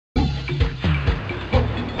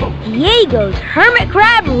Diego's Hermit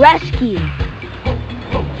Crab Rescue.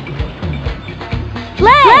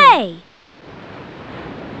 Play!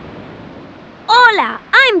 Hola,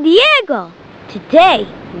 I'm Diego. Today,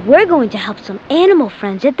 we're going to help some animal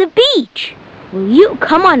friends at the beach. Will you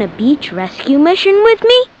come on a beach rescue mission with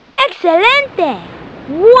me? Excelente!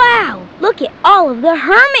 Wow, look at all of the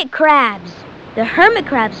hermit crabs. The hermit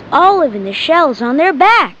crabs all live in the shells on their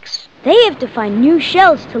backs. They have to find new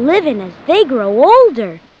shells to live in as they grow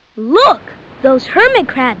older. Look, those hermit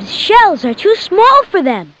crabs' shells are too small for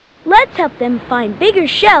them. Let's help them find bigger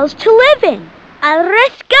shells to live in. Al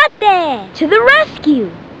rescate! To the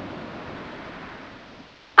rescue!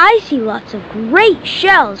 I see lots of great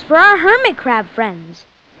shells for our hermit crab friends,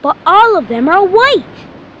 but all of them are white.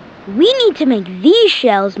 We need to make these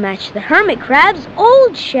shells match the hermit crab's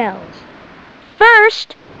old shells.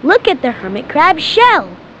 First, look at the hermit crab's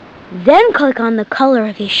shell. Then click on the color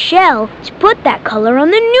of his shell to put that color on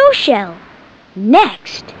the new shell.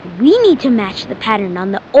 Next, we need to match the pattern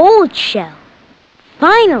on the old shell.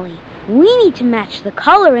 Finally, we need to match the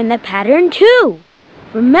color in the pattern too.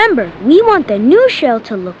 Remember, we want the new shell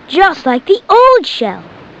to look just like the old shell.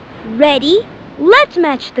 Ready? Let's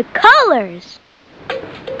match the colors.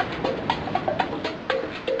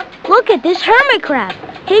 Look at this hermit crab.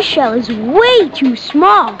 His shell is way too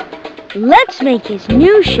small. Let's make his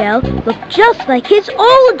new shell look just like his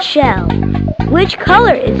old shell. Which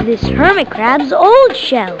color is this hermit crab's old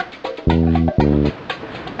shell?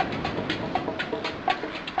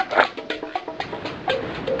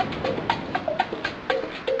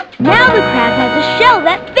 Now the crab has a shell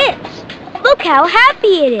that fits. Look how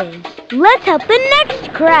happy it is. Let's help the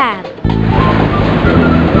next crab.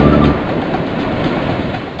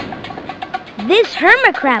 This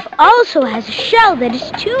hermit crab also has a shell that is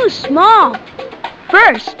too small.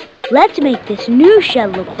 First, let's make this new shell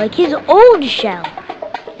look like his old shell.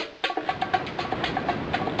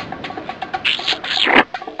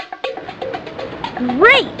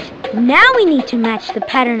 Great! Now we need to match the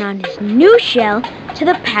pattern on his new shell to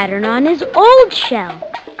the pattern on his old shell.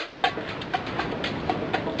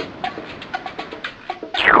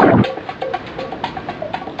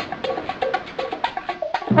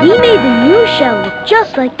 We made the new shell look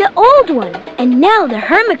just like the old one, and now the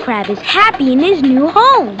hermit crab is happy in his new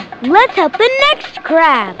home. Let's help the next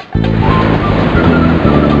crab.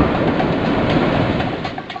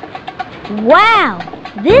 Wow!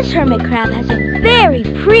 This hermit crab has a very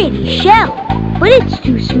pretty shell, but it's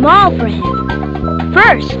too small for him.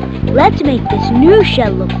 First, let's make this new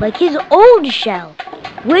shell look like his old shell.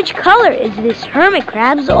 Which color is this hermit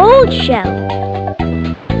crab's old shell?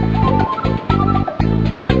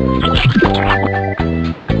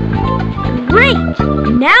 Great!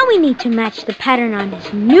 Now we need to match the pattern on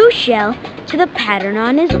his new shell to the pattern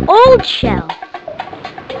on his old shell.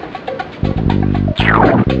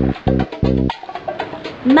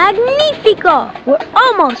 Magnifico! We're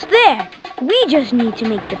almost there. We just need to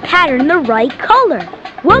make the pattern the right color.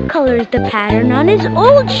 What color is the pattern on his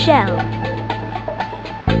old shell?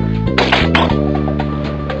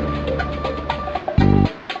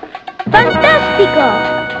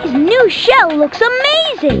 Fantastico! His new shell looks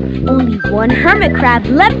amazing! Only one hermit crab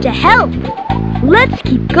left to help. Let's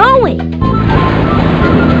keep going.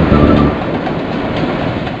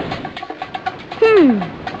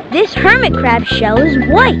 This hermit crab shell is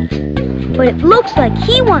white, but it looks like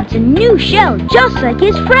he wants a new shell just like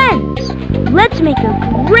his friends. Let's make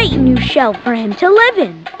a great new shell for him to live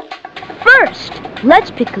in. First,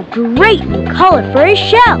 let's pick a great new color for his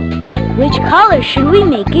shell. Which color should we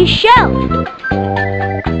make his shell?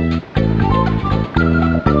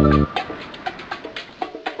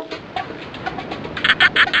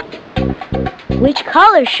 Which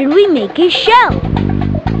color should we make his shell?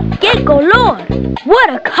 ¡Qué color!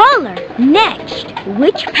 What a color! Next,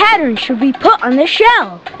 which pattern should we put on the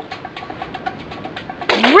shell?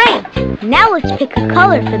 Great! Now let's pick a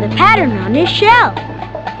color for the pattern on his shell.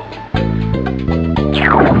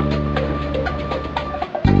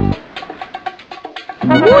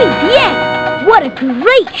 Muy bien! What a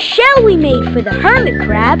great shell we made for the hermit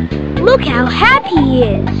crab! Look how happy he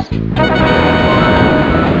is!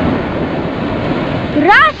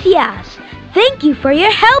 Gracias! Thank you for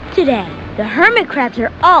your help today. The hermit crabs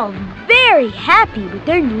are all very happy with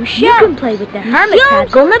their new shell. You can play with the hermit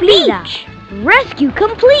crabs on the beach. Rescue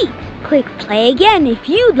complete. Click play again if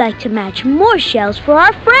you'd like to match more shells for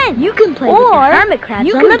our friend. You can play with the hermit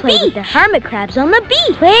crabs on the beach. With the hermit crabs on the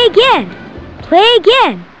beach. Play again. Play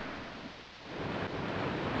again.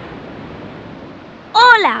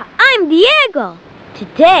 Hola, I'm Diego.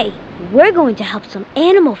 Today, we're going to help some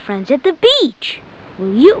animal friends at the beach.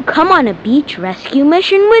 Will you come on a beach rescue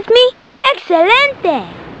mission with me? Excelente!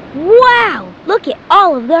 Wow! Look at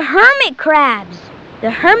all of the hermit crabs! The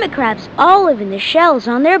hermit crabs all live in the shells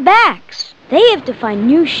on their backs. They have to find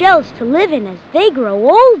new shells to live in as they grow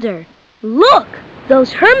older. Look!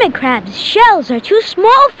 Those hermit crabs' shells are too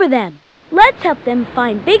small for them. Let's help them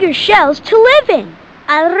find bigger shells to live in.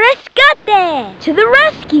 Al rescate! To the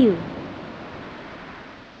rescue!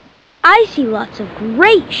 I see lots of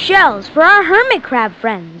great shells for our hermit crab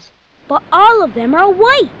friends, but all of them are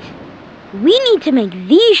white. We need to make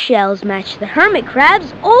these shells match the hermit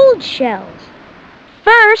crab's old shells.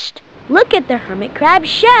 First, look at the hermit crab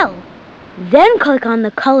shell. Then click on the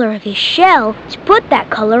color of his shell to put that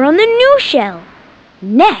color on the new shell.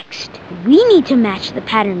 Next, we need to match the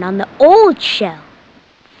pattern on the old shell.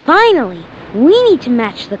 Finally, we need to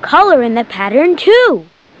match the color in the pattern too.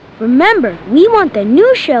 Remember, we want the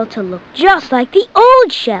new shell to look just like the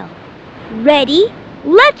old shell. Ready?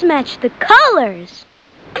 Let's match the colors.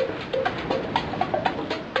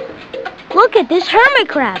 Look at this hermit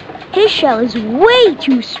crab. His shell is way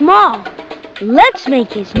too small. Let's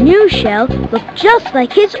make his new shell look just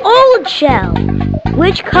like his old shell.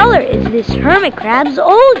 Which color is this hermit crab's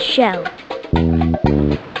old shell?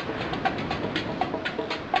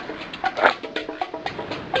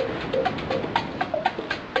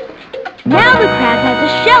 Now the crab has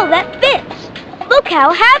a shell that fits. Look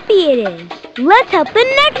how happy it is. Let's help the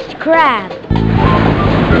next crab.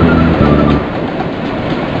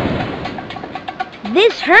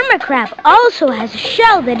 This hermit crab also has a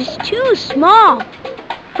shell that is too small.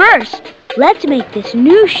 First, let's make this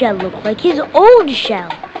new shell look like his old shell.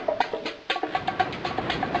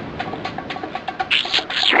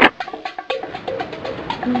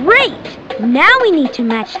 Great! Now we need to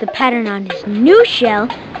match the pattern on his new shell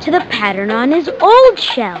to the pattern on his old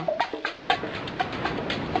shell.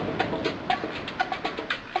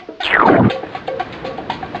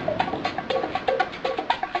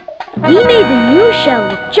 We made the new shell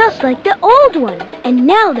look just like the old one, and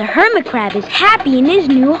now the hermit crab is happy in his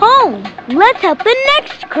new home. Let's help the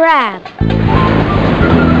next crab.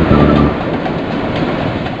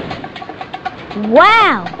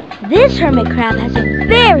 Wow! This hermit crab has a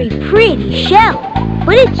very pretty shell,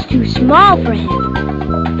 but it's too small for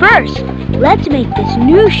him. First, let's make this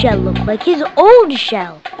new shell look like his old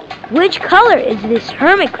shell. Which color is this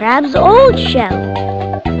hermit crab's old shell?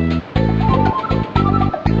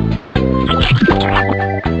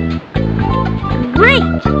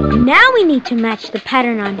 Great! Now we need to match the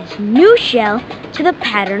pattern on his new shell to the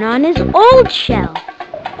pattern on his old shell.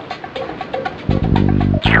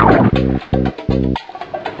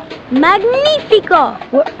 Magnifico!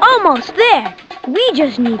 We're almost there. We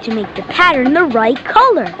just need to make the pattern the right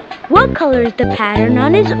color. What color is the pattern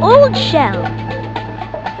on his old shell?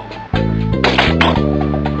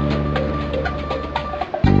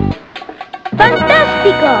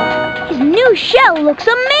 Fantastico! His new shell looks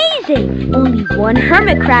amazing! Only one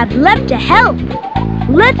hermit crab left to help.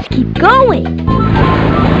 Let's keep going.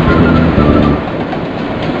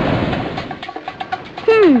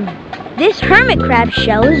 This hermit crab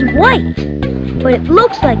shell is white, but it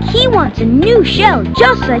looks like he wants a new shell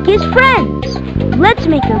just like his friends. Let's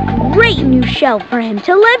make a great new shell for him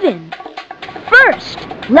to live in. First,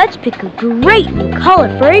 let's pick a great new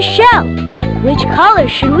color for his shell. Which color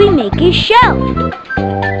should we make his shell?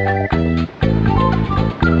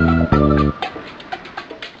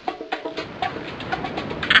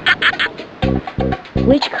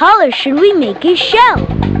 Which color should we make his shell?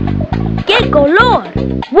 ¡Qué color!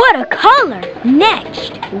 What a color!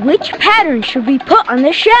 Next, which pattern should we put on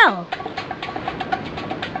the shell?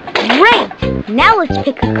 Great! Now let's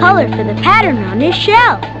pick a color for the pattern on his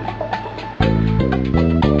shell.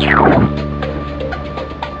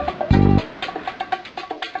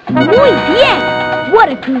 Muy bien! What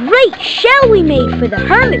a great shell we made for the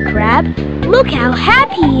hermit crab! Look how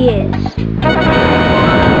happy he is!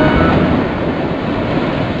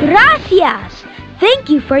 Gracias! Thank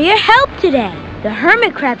you for your help today. The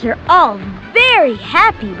hermit crabs are all very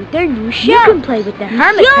happy with their new shells. You can play with the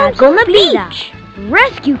hermit crabs on the beach.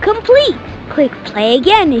 Rescue complete. Click play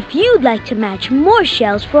again if you'd like to match more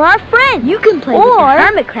shells for our friends. You can play with the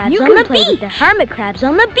hermit crabs on the beach. With the hermit crabs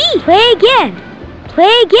on the beach. Play again.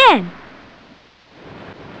 Play again.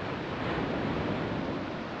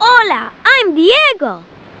 Hola, I'm Diego.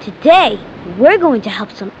 Today, we're going to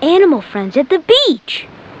help some animal friends at the beach.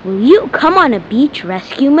 Will you come on a beach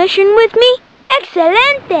rescue mission with me?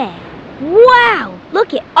 Excelente! Wow!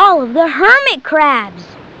 Look at all of the hermit crabs!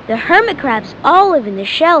 The hermit crabs all live in the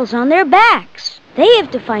shells on their backs. They have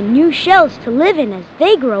to find new shells to live in as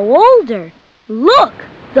they grow older. Look!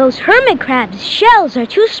 those hermit crabs' shells are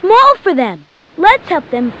too small for them. Let's help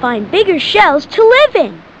them find bigger shells to live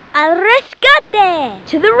in. Al rescate!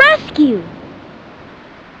 To the rescue!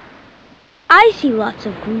 I see lots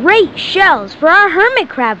of great shells for our hermit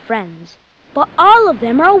crab friends, but all of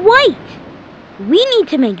them are white. We need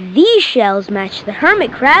to make these shells match the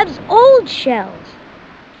hermit crab's old shells.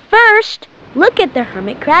 First, look at the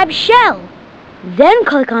hermit crab's shell. Then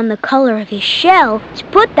click on the color of his shell to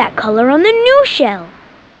put that color on the new shell.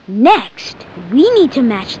 Next, we need to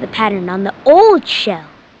match the pattern on the old shell.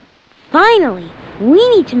 Finally, we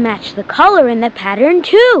need to match the color in the pattern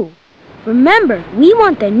too. Remember, we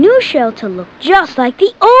want the new shell to look just like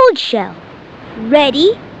the old shell.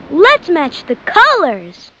 Ready? Let's match the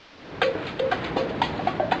colors.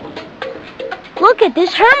 Look at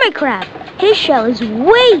this hermit crab. His shell is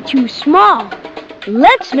way too small.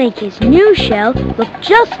 Let's make his new shell look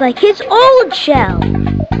just like his old shell.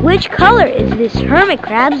 Which color is this hermit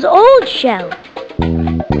crab's old shell?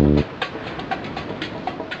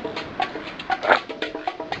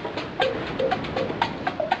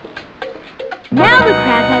 Now the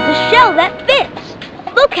crab has a shell that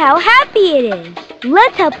fits. Look how happy it is.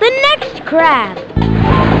 Let's help the next crab.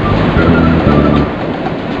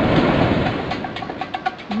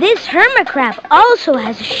 This hermit crab also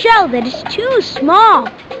has a shell that is too small.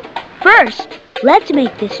 First, let's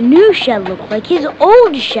make this new shell look like his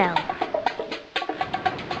old shell.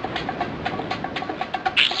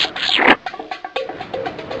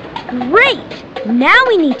 Great! Now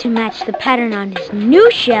we need to match the pattern on his new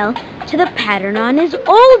shell to the pattern on his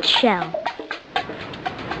old shell.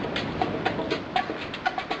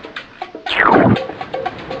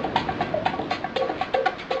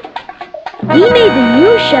 We made the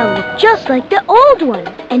new shell look just like the old one,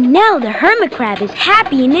 and now the hermit crab is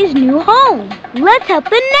happy in his new home. Let's help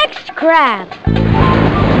the next crab.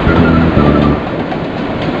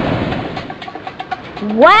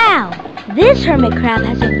 Wow! This hermit crab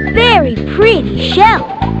has a very pretty shell,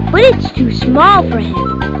 but it's too small for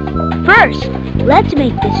him. First, let's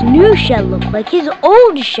make this new shell look like his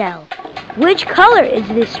old shell. Which color is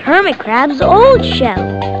this hermit crab's old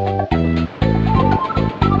shell?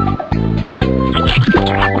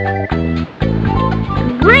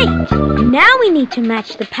 Great! Now we need to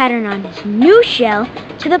match the pattern on his new shell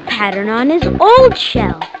to the pattern on his old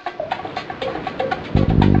shell.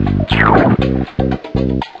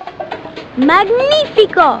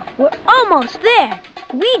 Magnifico! We're almost there.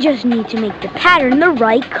 We just need to make the pattern the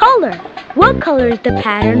right color. What color is the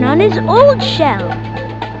pattern on his old shell?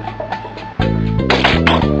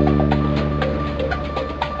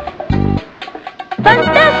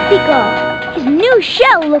 Fantastico! His new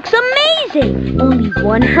shell looks amazing! Only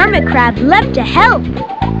one hermit crab left to help.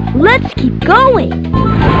 Let's keep going.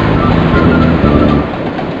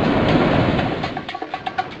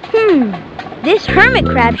 This hermit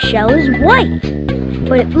crab shell is white,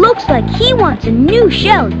 but it looks like he wants a new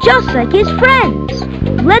shell just like his friends.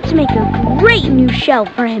 Let's make a great new shell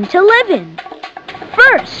for him to live in.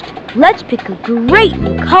 First, let's pick a great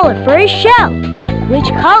new color for his shell. Which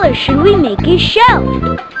color should we make his shell?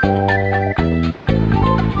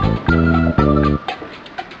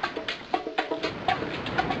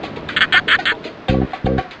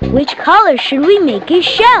 Which color should we make his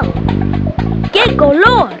shell? ¡Qué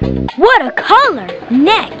color! What a color!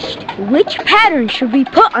 Next, which pattern should we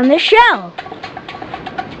put on the shell?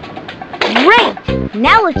 Great!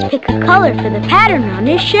 Now let's pick a color for the pattern on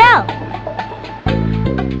his shell.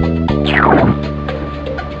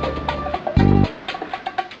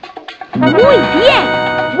 Muy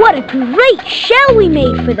bien! What a great shell we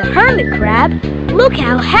made for the hermit crab! Look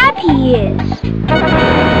how happy he is!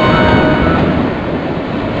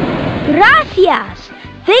 Gracias!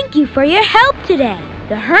 Thank you for your help today.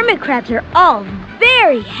 The hermit crabs are all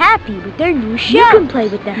very happy with their new shells. You can play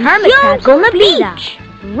with the hermit crabs on the beach.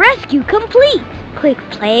 Rescue complete. Click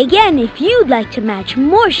play again if you'd like to match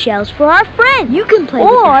more shells for our friends. You can play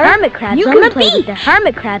with the hermit crabs on the beach. With the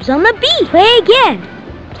hermit crabs on the beach. Play again.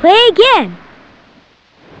 Play again.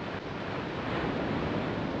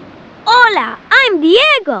 Hola, I'm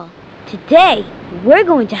Diego. Today, we're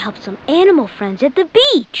going to help some animal friends at the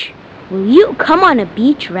beach. Will you come on a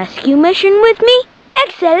beach rescue mission with me?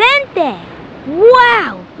 Excelente!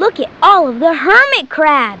 Wow! Look at all of the hermit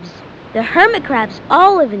crabs! The hermit crabs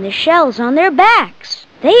all live in the shells on their backs.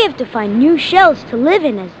 They have to find new shells to live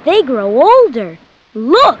in as they grow older.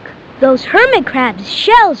 Look! Those hermit crabs'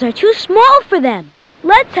 shells are too small for them.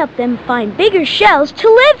 Let's help them find bigger shells to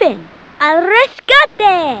live in. Al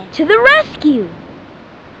rescate! To the rescue!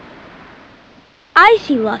 I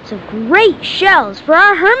see lots of great shells for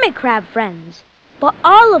our hermit crab friends, but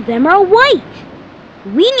all of them are white.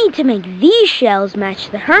 we need to make these shells match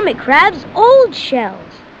the hermit crab's old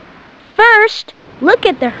shells. First, look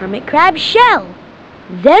at the hermit crab's shell.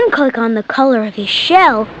 Then click on the color of his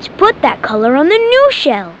shell to put that color on the new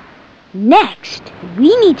shell. Next,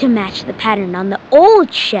 we need to match the pattern on the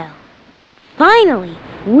old shell. Finally,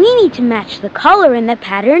 we need to match the color in the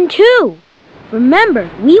pattern too. Remember,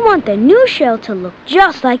 we want the new shell to look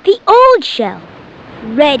just like the old shell.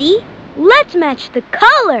 Ready? Let's match the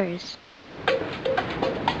colors.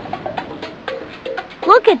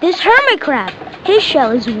 Look at this hermit crab. His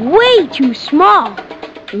shell is way too small.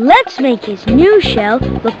 Let's make his new shell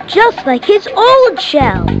look just like his old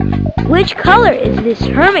shell. Which color is this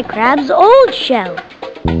hermit crab's old shell?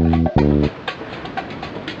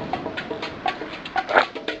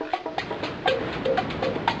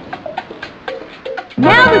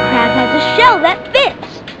 Now the crab has a shell that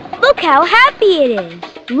fits. Look how happy it is.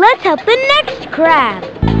 Let's help the next crab.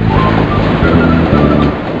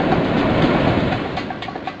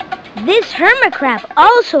 This hermit crab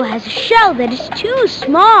also has a shell that is too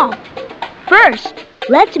small. First,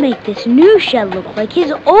 let's make this new shell look like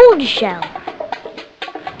his old shell.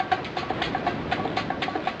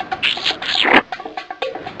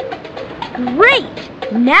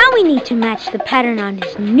 Great! Now we need to match the pattern on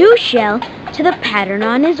his new shell to the pattern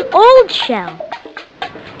on his old shell.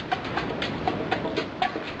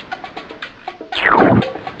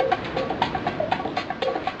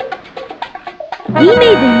 We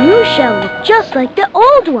made the new shell look just like the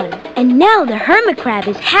old one, and now the hermit crab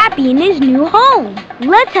is happy in his new home.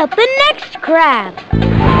 Let's help the next crab.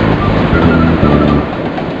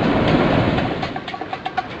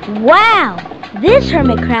 Wow! This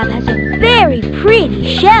hermit crab has a very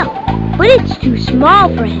pretty shell, but it's too small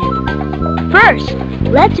for him. First,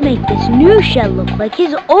 let's make this new shell look like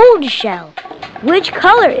his old shell. Which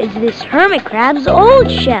color is this hermit crab's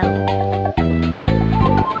old shell?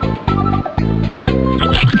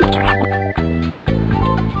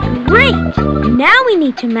 Great! Now we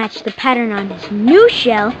need to match the pattern on his new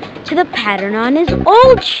shell to the pattern on his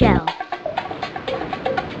old shell.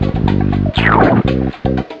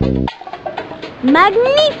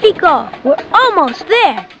 Magnifico! We're almost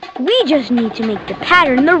there. We just need to make the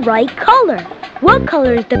pattern the right color. What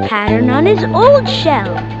color is the pattern on his old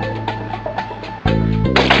shell?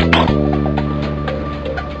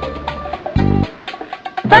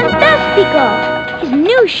 Fantastico! His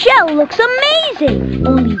new shell looks amazing!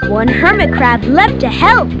 Only one hermit crab left to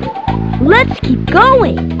help. Let's keep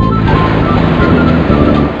going.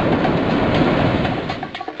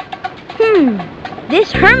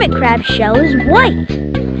 This hermit crab's shell is white,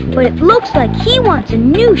 but it looks like he wants a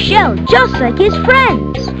new shell just like his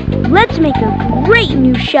friends. Let's make a great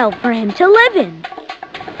new shell for him to live in.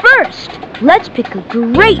 First, let's pick a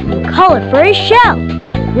great new color for his shell.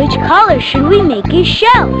 Which color should we make his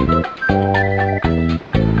shell?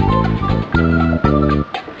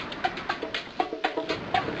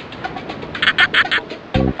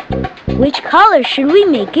 Which color should we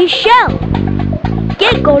make his shell?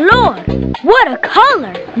 ¡Qué color! What a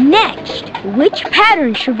color! Next, which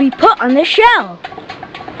pattern should we put on the shell?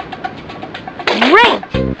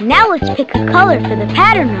 Great! Now let's pick a color for the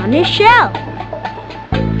pattern on his shell.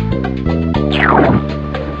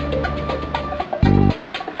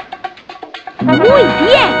 Muy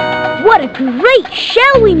bien! What a great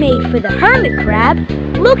shell we made for the hermit crab.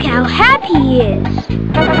 Look how happy he is.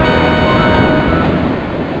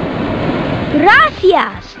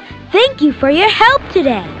 Gracias! Thank you for your help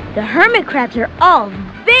today. The hermit crabs are all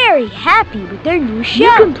very happy with their new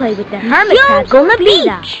shell. You can play with the hermit crabs on the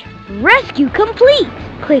beach. Rescue complete.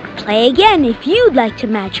 Click play again if you'd like to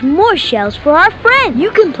match more shells for our friend.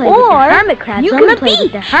 You can play with the hermit crabs on the beach.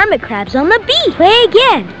 With the hermit crabs on the beach. Play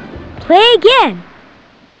again. Play again.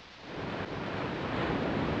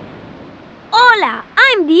 Hola,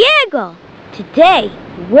 I'm Diego. Today,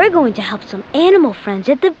 we're going to help some animal friends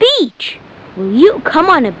at the beach. Will you come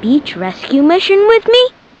on a beach rescue mission with me?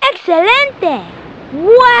 Excelente!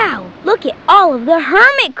 Wow! Look at all of the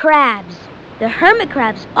hermit crabs. The hermit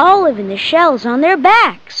crabs all live in the shells on their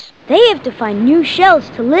backs. They have to find new shells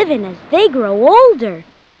to live in as they grow older.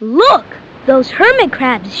 Look! Those hermit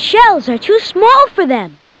crabs' shells are too small for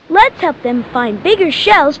them. Let's help them find bigger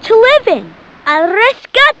shells to live in. Al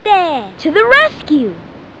rescate! To the rescue!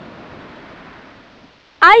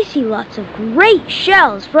 I see lots of great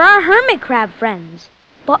shells for our hermit crab friends,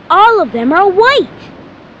 but all of them are white.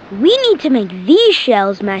 We need to make these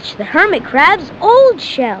shells match the hermit crab's old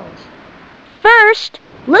shells. First,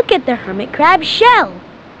 look at the hermit crab's shell.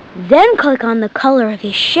 Then click on the color of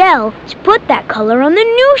his shell to put that color on the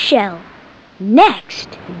new shell.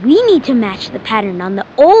 Next, we need to match the pattern on the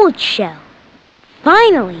old shell.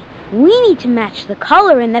 Finally, we need to match the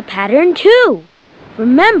color in the pattern too.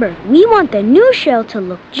 Remember, we want the new shell to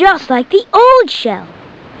look just like the old shell.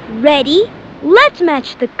 Ready? Let's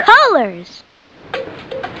match the colors.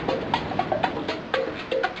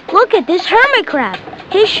 Look at this hermit crab.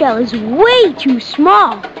 His shell is way too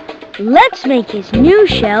small. Let's make his new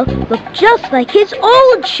shell look just like his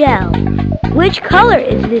old shell. Which color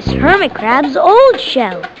is this hermit crab's old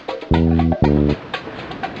shell?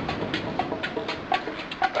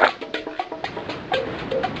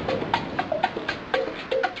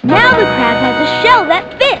 Now the crab has a shell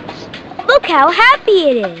that fits. Look how happy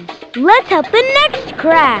it is. Let's help the next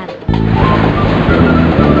crab.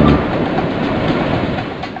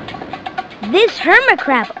 This hermit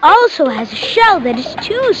crab also has a shell that is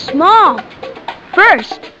too small.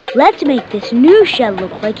 First, let's make this new shell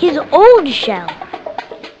look like his old shell.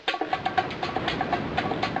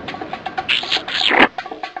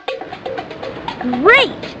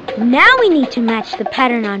 Great! Now we need to match the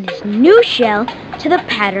pattern on his new shell to the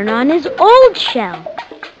pattern on his old shell.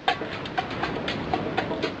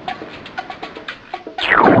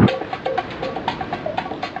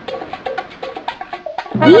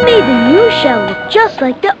 We made the new shell look just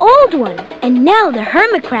like the old one, and now the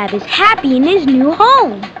hermit crab is happy in his new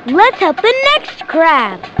home. Let's help the next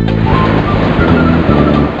crab.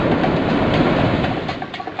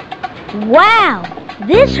 Wow!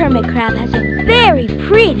 This hermit crab has a very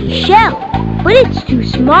pretty shell, but it's too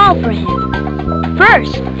small for him.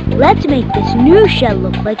 First, let's make this new shell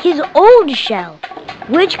look like his old shell.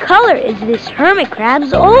 Which color is this hermit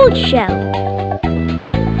crab's old shell?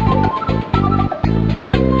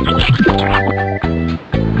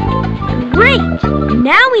 Great!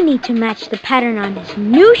 Now we need to match the pattern on his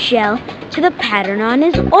new shell to the pattern on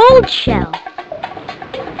his old shell.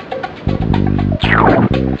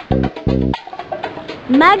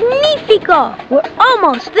 Magnifico! We're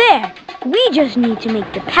almost there. We just need to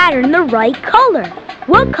make the pattern the right color.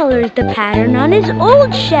 What color is the pattern on his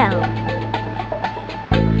old shell?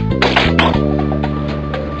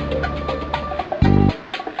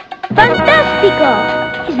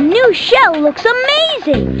 Fantastico! His new shell looks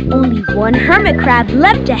amazing! Only one hermit crab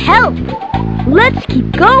left to help. Let's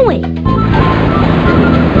keep going.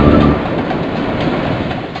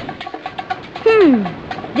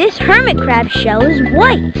 This hermit crab's shell is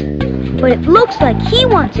white, but it looks like he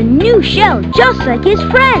wants a new shell just like his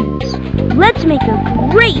friends. Let's make a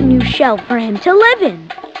great new shell for him to live in.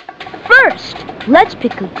 First, let's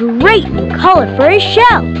pick a great new color for his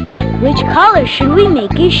shell. Which color should we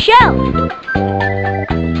make his shell?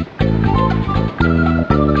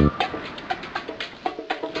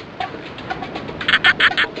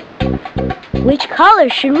 Which color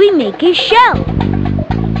should we make his shell?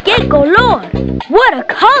 ¡Qué color! What a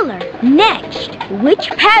color! Next, which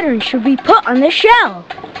pattern should we put on the shell?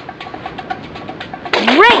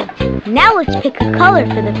 Great! Now let's pick a color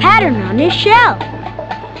for the pattern on his shell.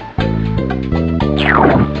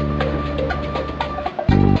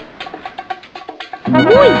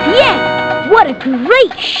 Muy bien! What a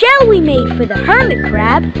great shell we made for the hermit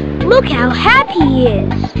crab! Look how happy he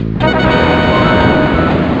is!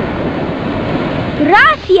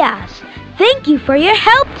 Gracias! Thank you for your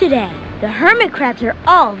help today. The hermit crabs are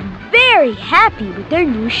all very happy with their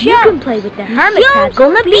new shells. You can play with the hermit crabs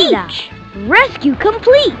on the beach. Rescue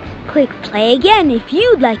complete. Click play again if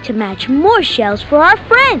you'd like to match more shells for our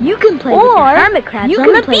friends. You can play with the hermit crabs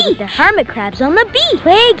on the beach. With the hermit crabs on the beach.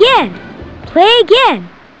 Play again. Play again.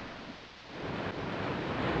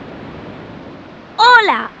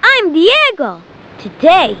 Hola, I'm Diego.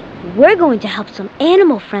 Today, we're going to help some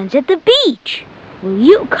animal friends at the beach. Will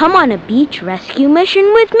you come on a beach rescue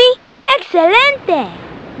mission with me? Excelente!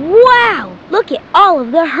 Wow! Look at all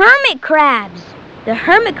of the hermit crabs! The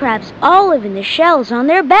hermit crabs all live in the shells on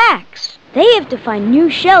their backs. They have to find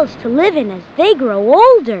new shells to live in as they grow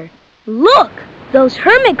older. Look! Those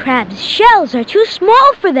hermit crabs' shells are too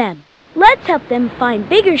small for them. Let's help them find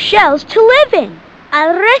bigger shells to live in.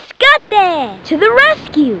 Al rescate! To the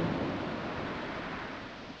rescue!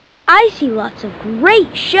 I see lots of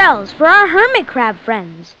great shells for our hermit crab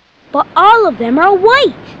friends, but all of them are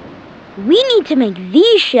white. We need to make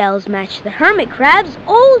these shells match the hermit crab's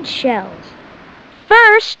old shells.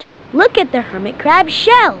 First, look at the hermit crab's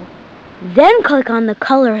shell. Then click on the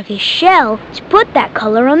color of his shell to put that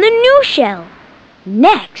color on the new shell.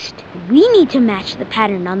 Next, we need to match the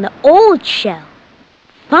pattern on the old shell.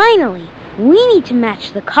 Finally, we need to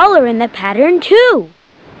match the color in the pattern too.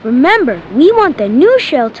 Remember, we want the new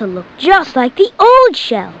shell to look just like the old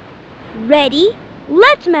shell. Ready?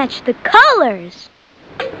 Let's match the colors.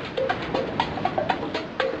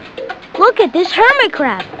 Look at this hermit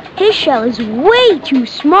crab. his shell is way too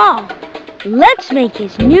small. Let's make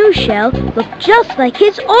his new shell look just like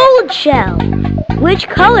his old shell. Which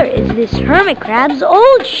color is this hermit crab's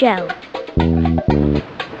old shell?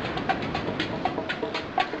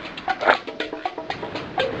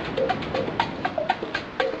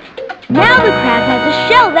 Now the crab has a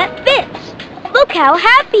shell that fits. Look how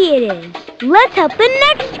happy it is. Let's help the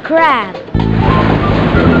next crab.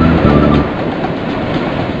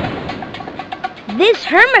 This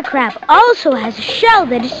hermit crab also has a shell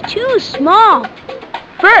that is too small.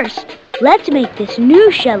 First, let's make this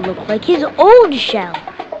new shell look like his old shell.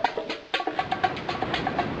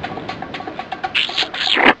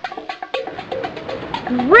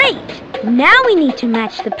 Great! Now we need to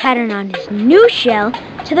match the pattern on his new shell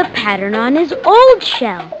to the pattern on his old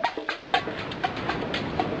shell.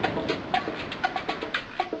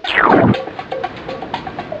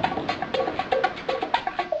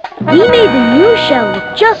 We made the new shell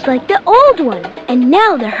look just like the old one, and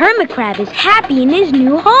now the hermit crab is happy in his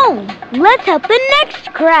new home. Let's help the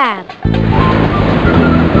next crab.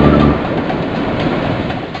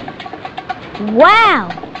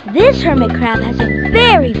 Wow! This hermit crab has a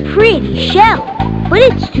very pretty shell, but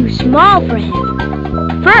it's too small for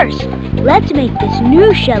him. First, let's make this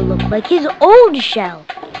new shell look like his old shell.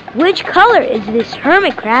 Which color is this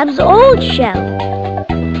hermit crab's old shell?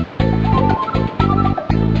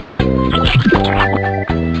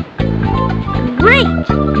 Great!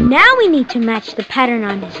 Now we need to match the pattern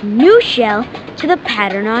on his new shell to the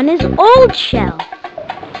pattern on his old shell.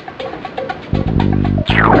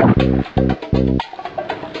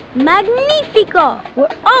 Magnifico! We're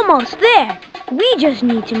almost there. We just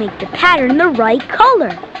need to make the pattern the right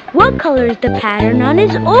color. What color is the pattern on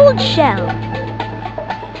his old shell?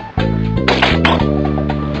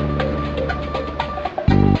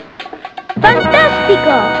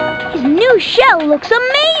 Fantastico! His new shell looks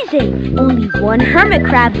amazing! Only one hermit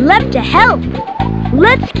crab left to help.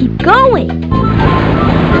 Let's keep going.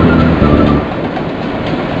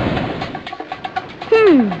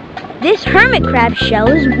 This hermit crab shell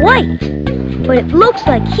is white, but it looks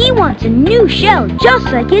like he wants a new shell just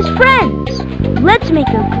like his friends. Let's make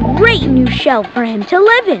a great new shell for him to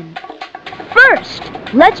live in. First,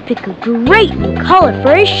 let's pick a great new color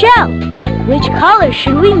for his shell. Which color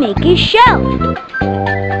should we make his shell?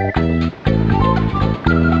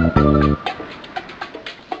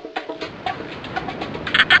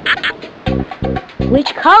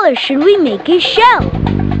 Which color should we make his shell?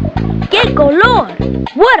 ¡Qué color!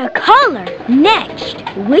 What a color! Next,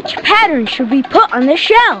 which pattern should we put on the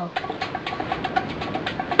shell?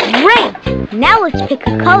 Great! Now let's pick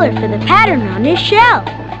a color for the pattern on his shell.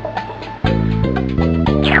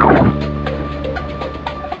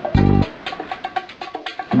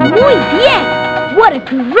 Muy bien! What a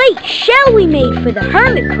great shell we made for the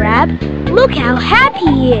hermit crab! Look how happy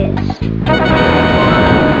he is!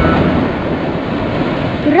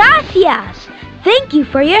 Gracias! Thank you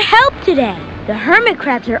for your help today. The hermit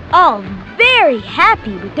crabs are all very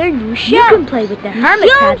happy with their new shells. You can play with the hermit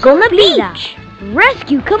crabs on the beach.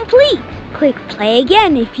 Rescue complete. Click play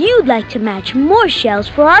again if you'd like to match more shells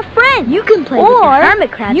for our friend. You can play with the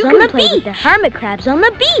hermit crabs on the beach. With the hermit crabs on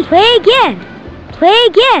the beach. Play again. Play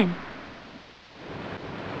again.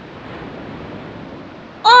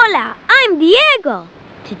 Hola, I'm Diego.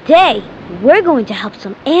 Today, we're going to help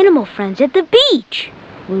some animal friends at the beach.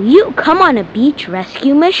 Will you come on a beach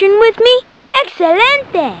rescue mission with me?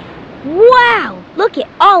 Excelente! Wow! Look at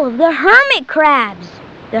all of the hermit crabs!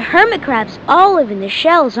 The hermit crabs all live in the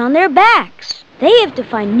shells on their backs. They have to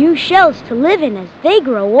find new shells to live in as they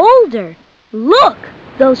grow older. Look!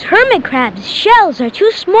 Those hermit crabs' shells are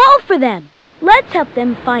too small for them. Let's help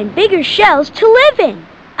them find bigger shells to live in.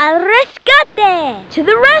 Al rescate! To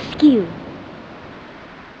the rescue!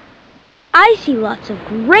 I see lots of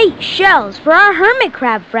great shells for our hermit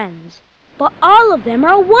crab friends, but all of them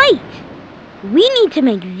are white. We need to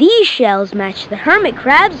make these shells match the hermit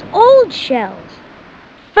crab's old shells.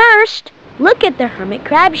 First, look at the hermit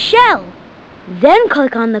crab's shell. Then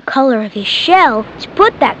click on the color of his shell to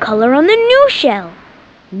put that color on the new shell.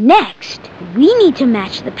 Next, we need to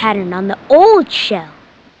match the pattern on the old shell.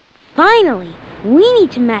 Finally, we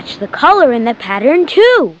need to match the color in the pattern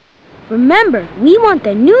too. Remember, we want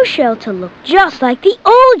the new shell to look just like the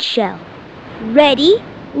old shell. Ready?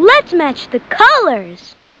 Let's match the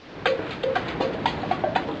colors.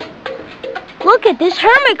 Look at this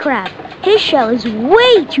hermit crab. His shell is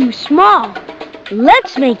way too small.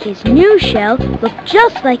 Let's make his new shell look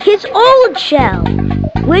just like his old shell.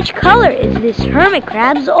 Which color is this hermit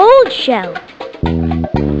crab's old shell?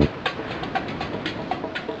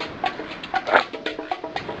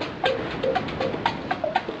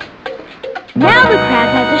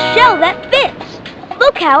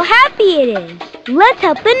 how happy it is. Let's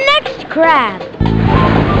help the next crab.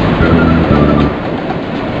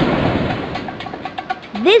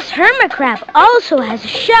 This hermit crab also has a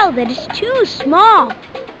shell that is too small.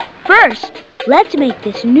 First, let's make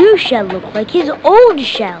this new shell look like his old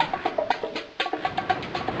shell.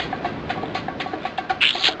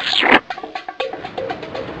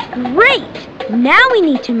 Great! Now we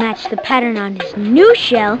need to match the pattern on his new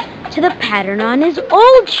shell to the pattern on his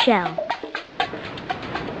old shell.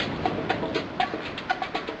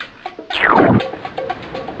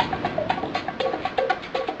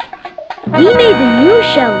 We made the new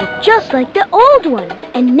shell look just like the old one,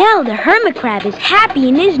 and now the hermit crab is happy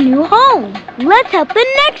in his new home. Let's help the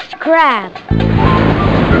next crab.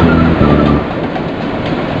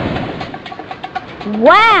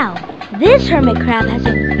 Wow! This hermit crab has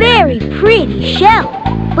a very pretty shell,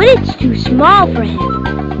 but it's too small for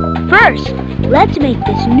him. First, let's make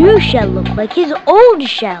this new shell look like his old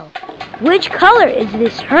shell. Which color is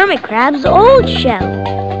this hermit crab's old shell?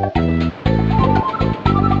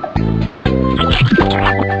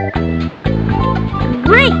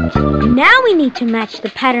 Great! Now we need to match the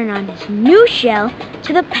pattern on his new shell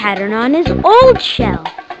to the pattern on his old shell.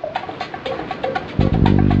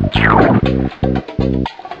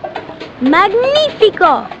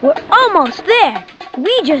 Magnifico! We're almost there.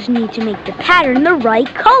 We just need to make the pattern the right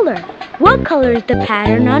color. What color is the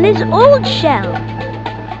pattern on his old shell?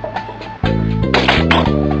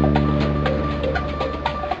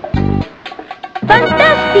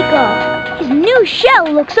 Fantastico! His new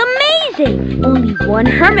shell looks amazing! Only one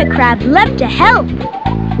hermit crab left to help.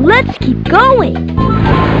 Let's keep going.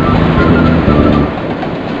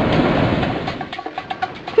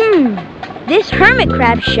 This hermit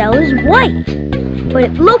crab shell is white, but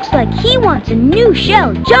it looks like he wants a new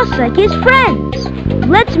shell just like his friends.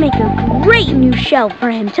 Let's make a great new shell for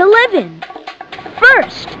him to live in.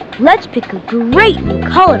 First, let's pick a great new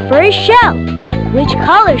color for his shell. Which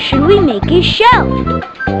color should we make his shell?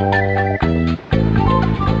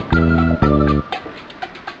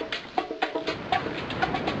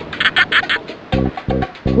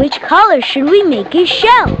 Which color should we make his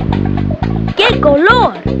shell? ¡Qué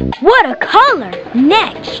color! What a color!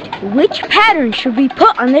 Next, which pattern should we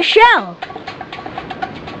put on the shell?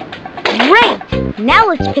 Great! Now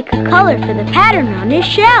let's pick a color for the pattern on his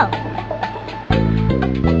shell.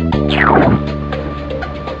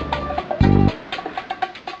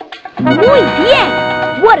 Muy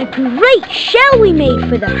bien! What a great shell we made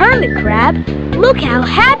for the hermit crab! Look how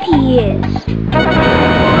happy he is!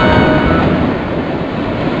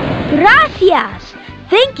 Gracias!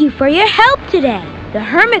 Thank you for your help today. The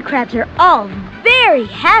hermit crabs are all very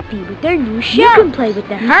happy with their new shells. You can play with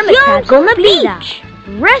the hermit crabs on the beach.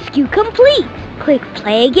 Rescue complete. Click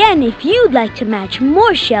play again if you'd like to match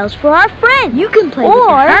more shells for our friends. You can play with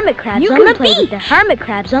the hermit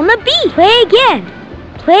crabs on the beach. Play again.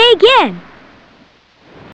 Play again.